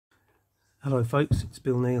Hello folks, it's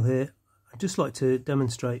Bill Neal here. I'd just like to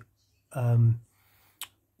demonstrate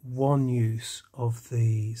one use of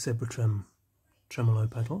the Zebra-Trem tremolo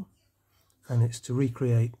pedal, and it's to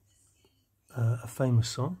recreate a famous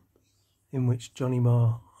song in which Johnny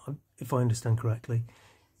Marr, if I understand correctly,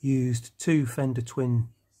 used two Fender twin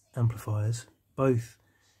amplifiers, both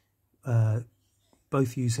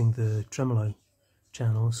using the tremolo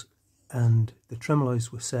channels, and the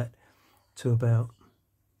tremolos were set to about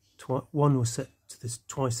one was set to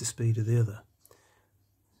twice the speed of the other,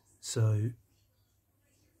 so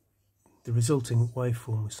the resulting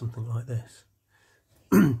waveform was something like this.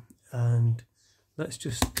 And let's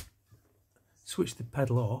just switch the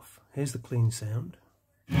pedal off. Here's the clean sound,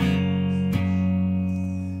 and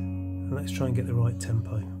let's try and get the right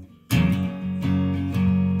tempo.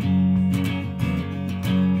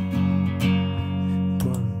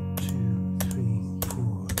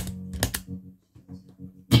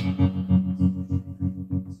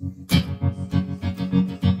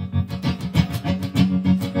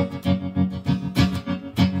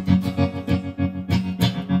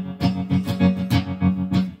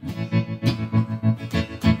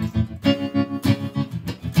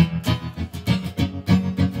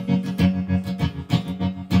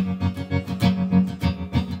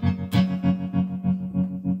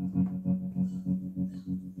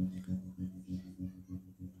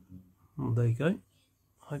 Well, there you go.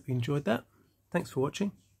 I hope you enjoyed that. Thanks for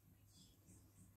watching.